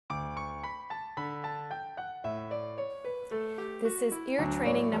This is ear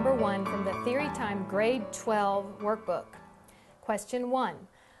training number 1 from the Theorytime Grade 12 workbook. Question 1.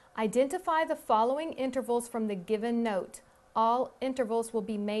 Identify the following intervals from the given note. All intervals will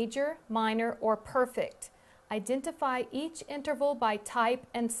be major, minor, or perfect. Identify each interval by type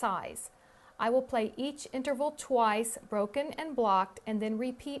and size. I will play each interval twice, broken and blocked, and then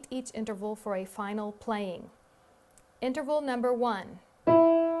repeat each interval for a final playing. Interval number 1.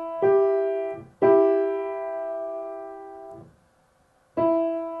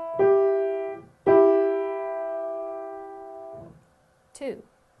 2.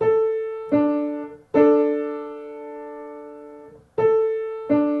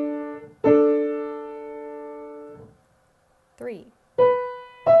 3.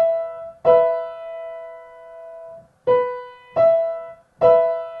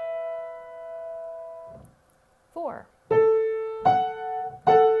 4.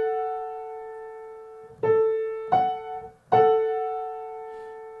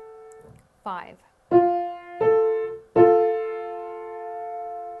 5.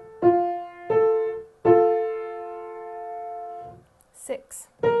 6.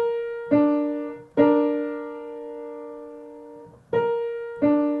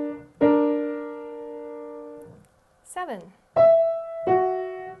 7.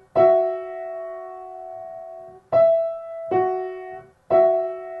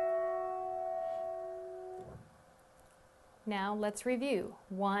 'Now let's review.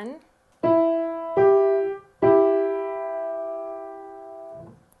 1,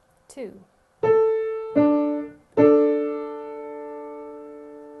 2,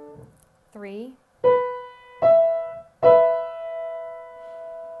 3,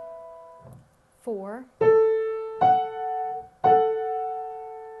 4,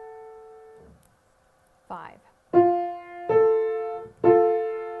 5,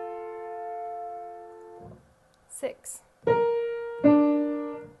 6,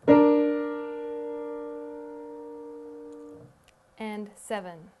 and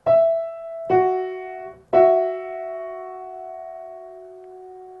 7.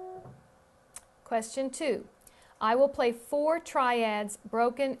 Question 2. I will play 4 triads,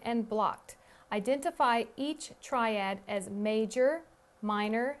 broken and blocked. Identify each triad as major,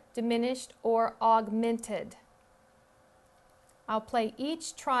 minor, diminished, or augmented. I'll play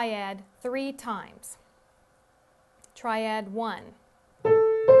each triad 3 times. Triad 1.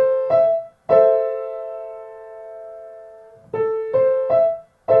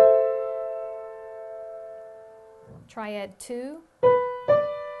 Triad 2.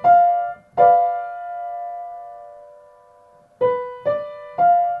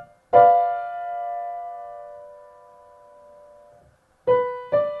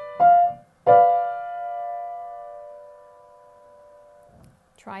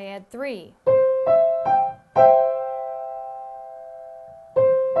 Triad 3.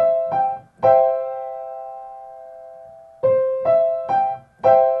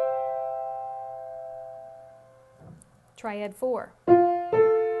 Triad 4.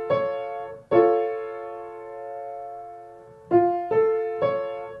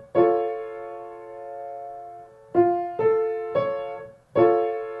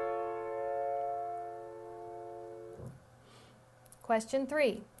 Question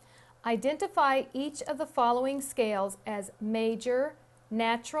 3. Identify each of the following scales as major,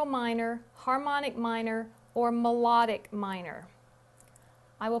 natural minor, harmonic minor, or melodic minor.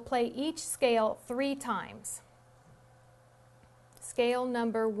 I will play each scale 3 times. Scale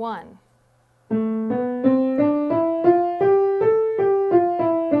number 1.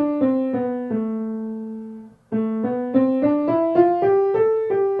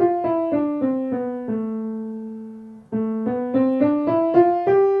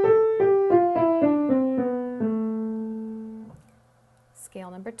 Scale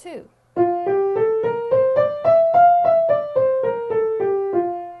number 2.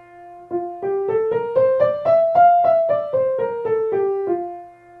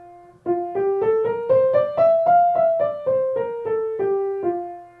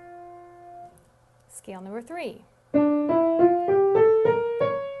 Scale number 3.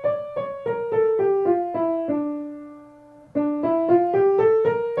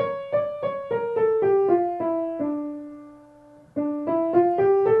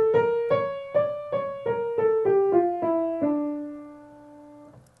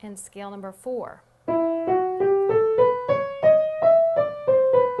 And scale number 4.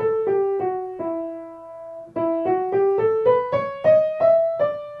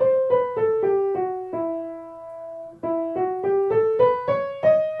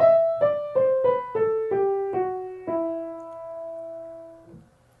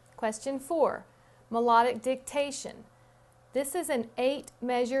 Question 4. Melodic dictation. This is an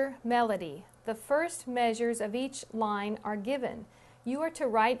 8-measure melody. The first measures of each line are given. You are to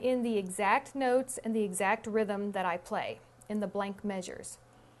write in the exact notes and the exact rhythm that I play in the blank measures.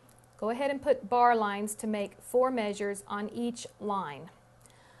 Go ahead and put bar lines to make 4 measures on each line.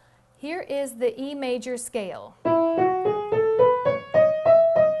 Here is the E major scale.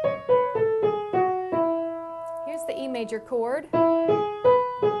 Here's the E major chord.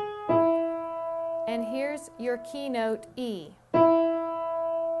 And here's your key note E.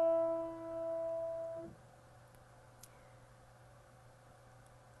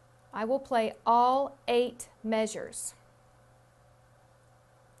 I will play all 8 measures.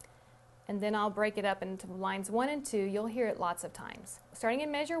 And then I'll break it up into lines 1 and 2. You'll hear it lots of times. Starting in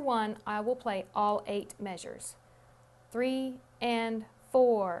measure 1, I will play all 8 measures. 3 and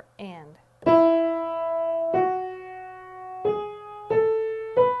 4 and.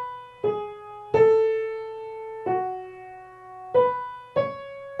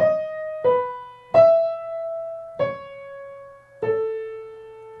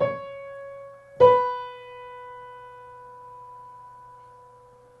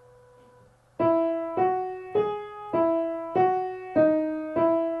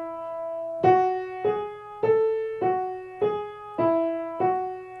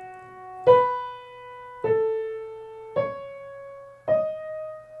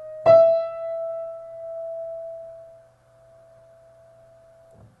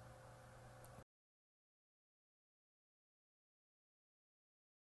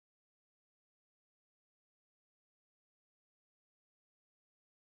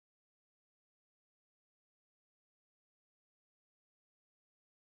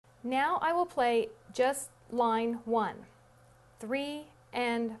 Now I will play just line 1. 3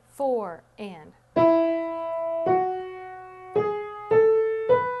 and 4 and.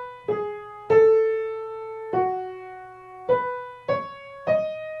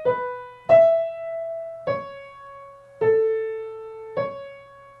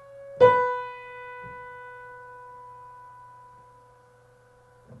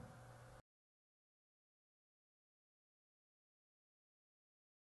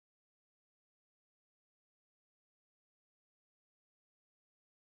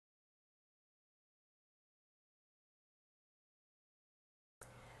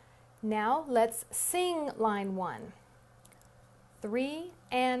 Now let's sing line 1. 3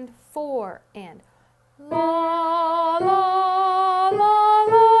 and 4 and. La la la la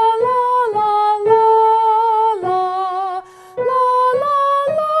la la la la la la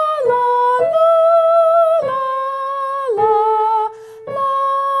la la la la la.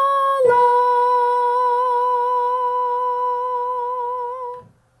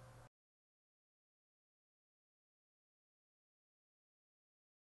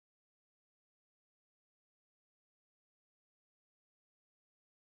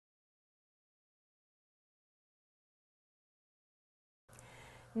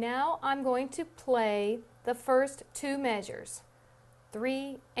 Now I'm going to play the first 2 measures,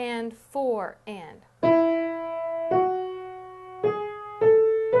 3 and 4 and.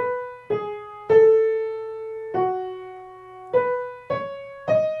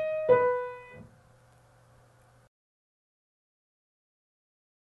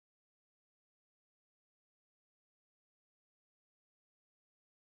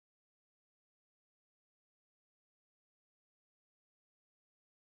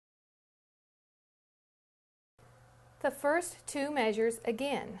 The first 2 measures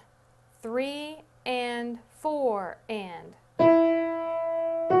again, 3 and 4 and.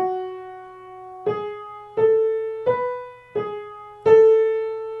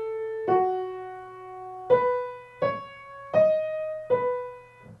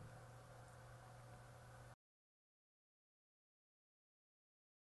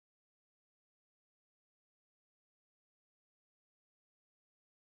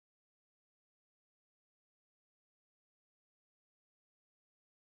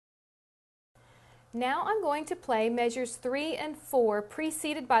 Now I'm going to play measures 3 and 4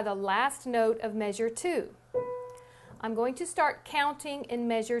 preceded by the last note of measure 2. I'm going to start counting in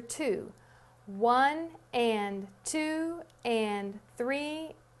measure 2. 1 and 2 and 3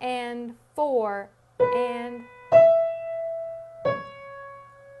 and 4 and